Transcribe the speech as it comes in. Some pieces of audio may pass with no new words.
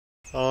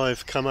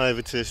I've come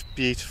over to this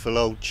beautiful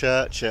old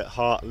church at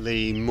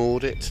Hartley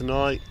Maudit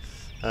tonight.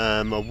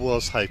 I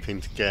was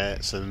hoping to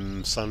get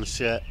some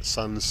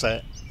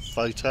sunset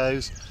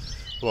photos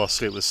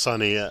whilst it was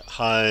sunny at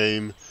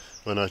home.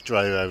 When I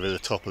drove over the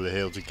top of the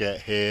hill to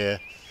get here,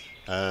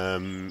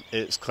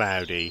 it's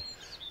cloudy,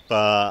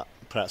 but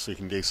perhaps we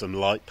can do some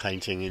light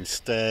painting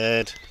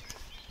instead.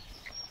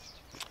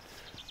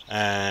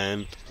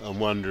 And I'm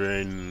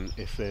wondering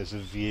if there's a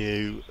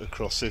view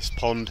across this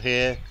pond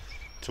here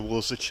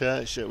towards the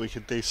church that we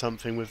could do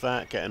something with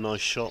that, get a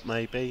nice shot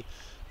maybe.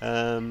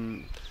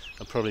 I'll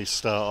probably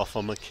start off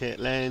on my kit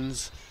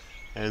lens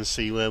and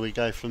see where we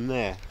go from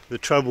there. The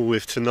trouble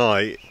with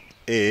tonight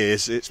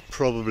is it's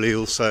probably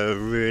also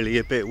really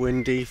a bit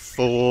windy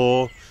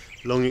for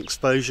long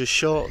exposure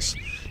shots,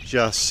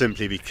 just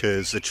simply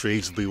because the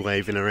trees will be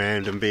waving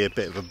around and be a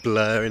bit of a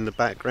blur in the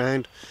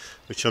background,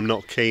 which I'm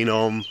not keen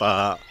on,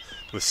 but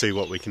we'll see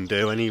what we can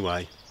do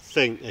anyway. I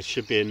think there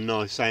should be a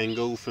nice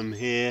angle from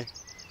here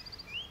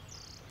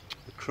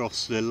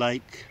across the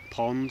lake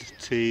pond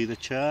to the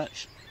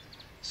church,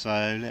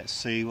 so let's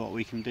see what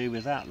we can do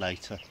with that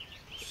later.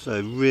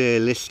 So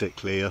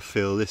realistically I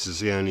feel this is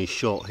the only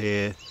shot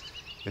here.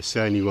 It's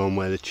the only one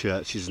where the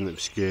church isn't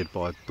obscured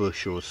by a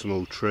bush or a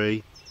small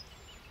tree,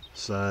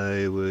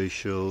 so we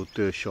shall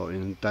do a shot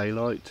in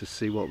daylight to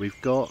see what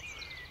we've got,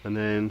 and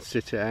then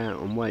sit it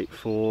out and wait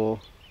for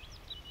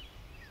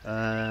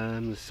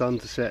the sun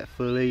to set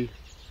fully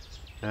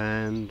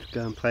and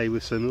go and play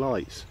with some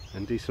lights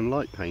and do some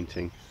light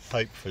painting.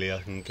 Hopefully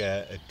I can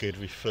get a good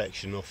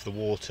reflection off the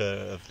water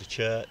of the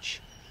church.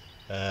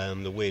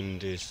 The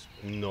wind is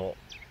not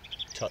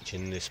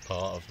touching this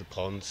part of the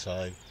pond,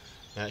 so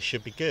that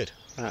should be good.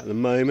 At the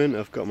moment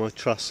I've got my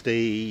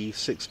trusty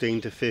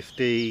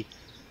 16-50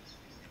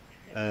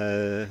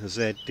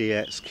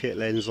 ZDX kit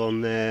lens on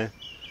there.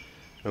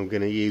 I'm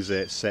going to use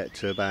it set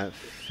to about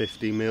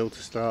 50mm to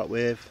start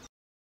with.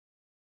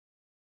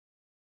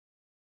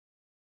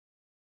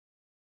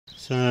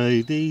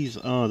 So these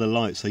are the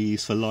lights I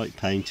use for light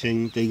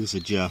painting. These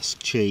are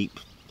just cheap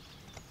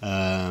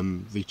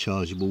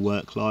rechargeable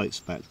work lights,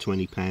 about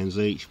 £20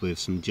 each, with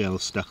some gel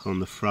stuck on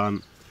the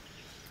front.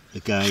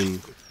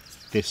 Again,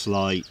 this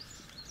light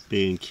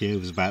B&Q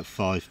was about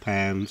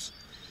 £5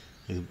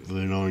 with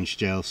an orange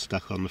gel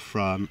stuck on the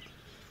front.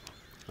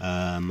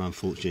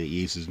 Unfortunately it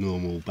uses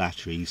normal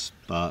batteries,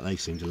 but they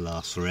seem to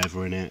last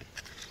forever in it.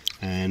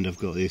 And I've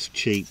got this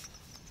cheap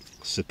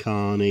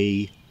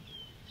Sakani,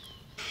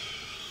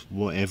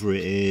 whatever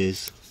it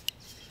is,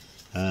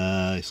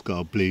 it's got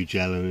a blue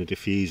gel and a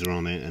diffuser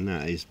on it, and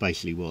that is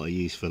basically what I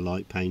use for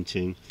light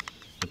painting,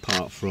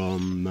 apart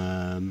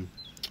from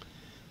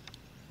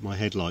my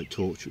headlight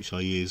torch, which I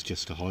use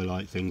just to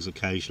highlight things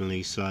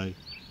occasionally. So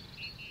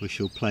we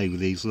shall play with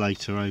these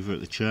later over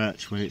at the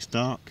church when it's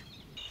dark.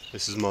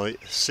 This is my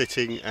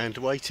sitting and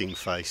waiting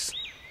face.